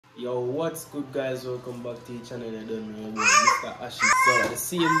Yo, what's good guys? Welcome back to the channel. I don't know about Mr. Ashy. So the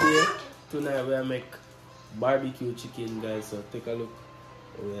same day, tonight we make barbecue chicken guys. So take a look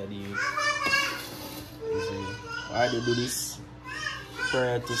how we are doing. I had to do this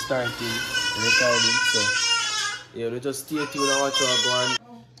prior to starting recording. So yeah, we just stay tuned and watch our go on.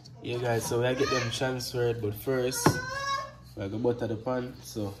 Yeah guys, so we get them transferred, but first we go butter the pan.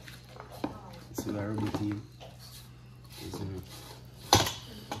 So it's in our routine.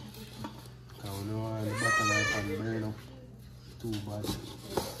 I don't know the butter life and burn up too bad.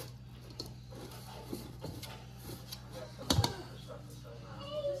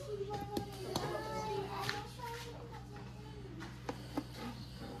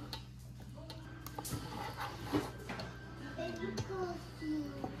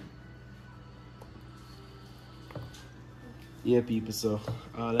 Yeah people, so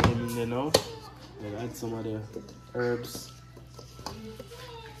all of them in there now. We'll add some of the herbs.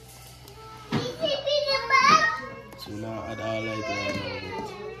 So now add all like right now.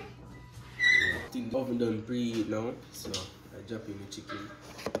 I think the oven done preheat now, so I drop in the chicken.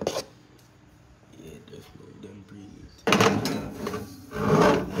 Yeah, definitely done preheat.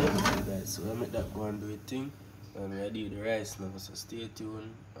 Guys, so I make that go and do a thing, and I do the rice now. So stay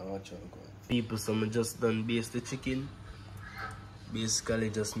tuned and watch how it goes. People, so I just done baste the chicken. Basically,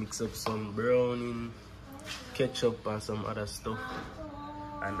 just mix up some browning, ketchup, and some other stuff,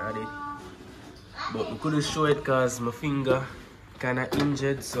 and add it. But I couldn't show it because my finger kinda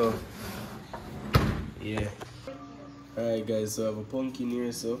injured, so yeah. Alright guys, so I have a pumpkin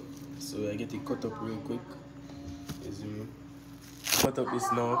here, so I get it cut up real quick. You see me? Cut up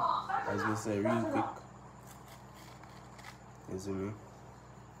this now, as we say, real quick. You see me?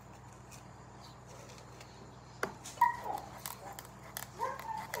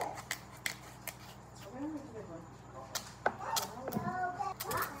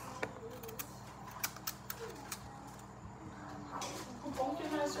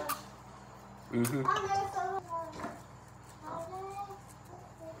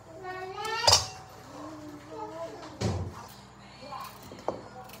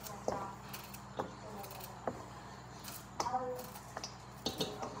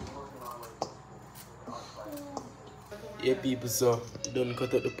 Yeah people, so done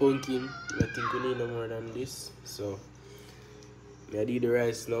cut out the pumpkin. I think we need no more than this, so I do the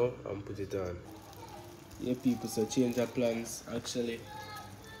rice now and put it on. Yeah people, so change our plans. Actually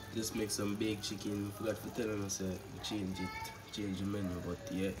just make some baked chicken. Forgot to tell them I said change the menu,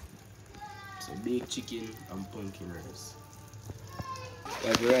 but yeah. So baked chicken and pumpkin rice.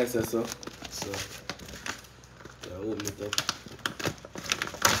 Yeah, the rice also. So I open it up.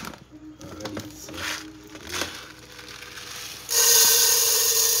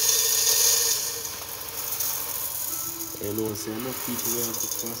 So you know, so enough people want to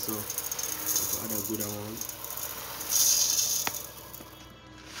cook for, so that's other good one.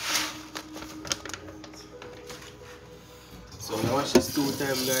 So I wash this 2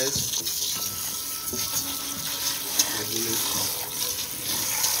 times, guys. So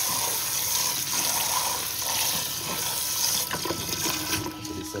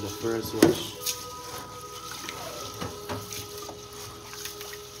this is the first wash.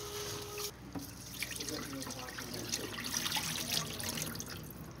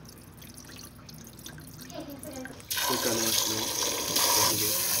 Second wash now.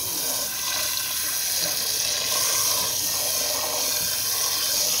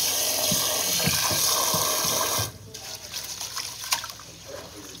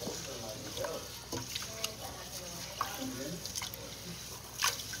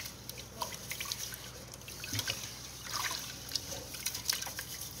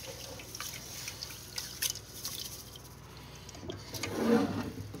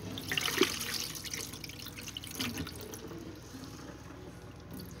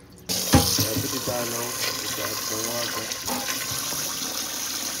 Put it on now, just add some water.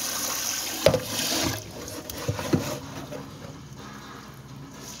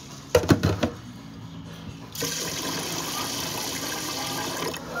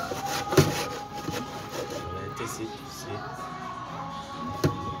 Test it, see.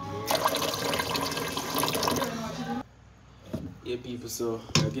 Yeah people, so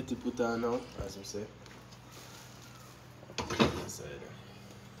I get it put on now, as we say. Inside.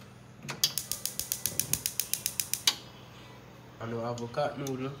 And we have a cat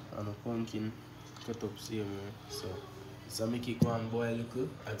noodle and a pumpkin cut up same way. So make it go and boil a little,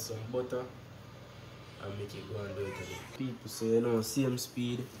 add some butter and make it go and do it again. People say, you know, same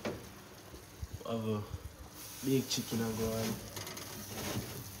speed. Have a big chicken and go on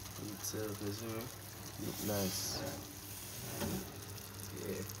itself, you see me? Look nice.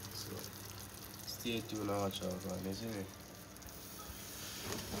 Yeah. stay tuned and watch out, man. You see me?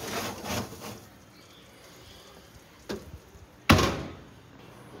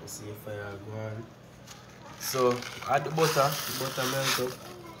 Let's see if I go on. So add the butter melt up.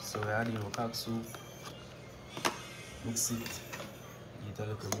 So we add in the cock soup. Mix it. Get a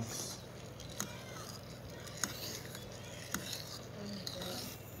little mix.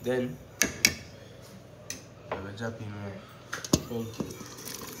 Then I'm gonna drop in my pumpkin.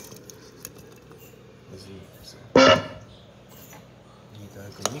 Let's see. So get a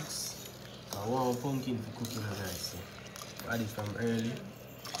little mix. I want pumpkin for cooking the rice. So add it from early.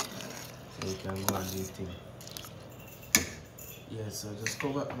 So you can go and do it thing. Yeah, so I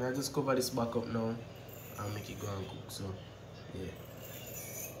just cover this back up now and make it go and cook. So yeah.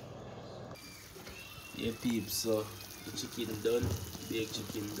 Yeah peeps, so the chicken done, baked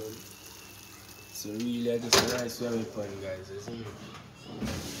chicken done. So really I just the rice we have a pan guys, isn't it?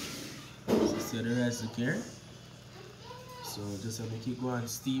 So see the rice look here. So just make it go and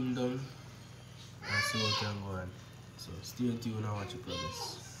steam down and see what can go on. So stay tuned and watch the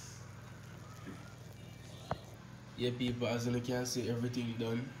progress. Yeah people, as you can see everything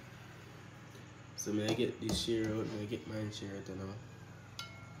done. So I get this share out, I get mine share out now.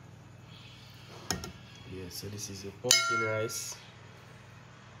 Yeah, so this is a pumpkin rice.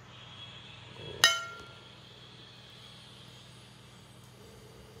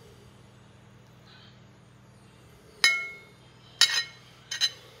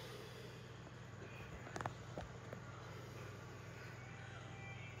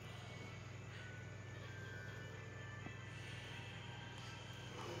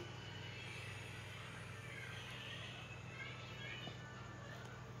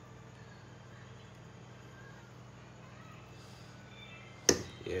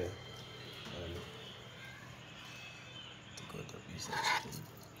 Yeah. Take out a piece of chicken.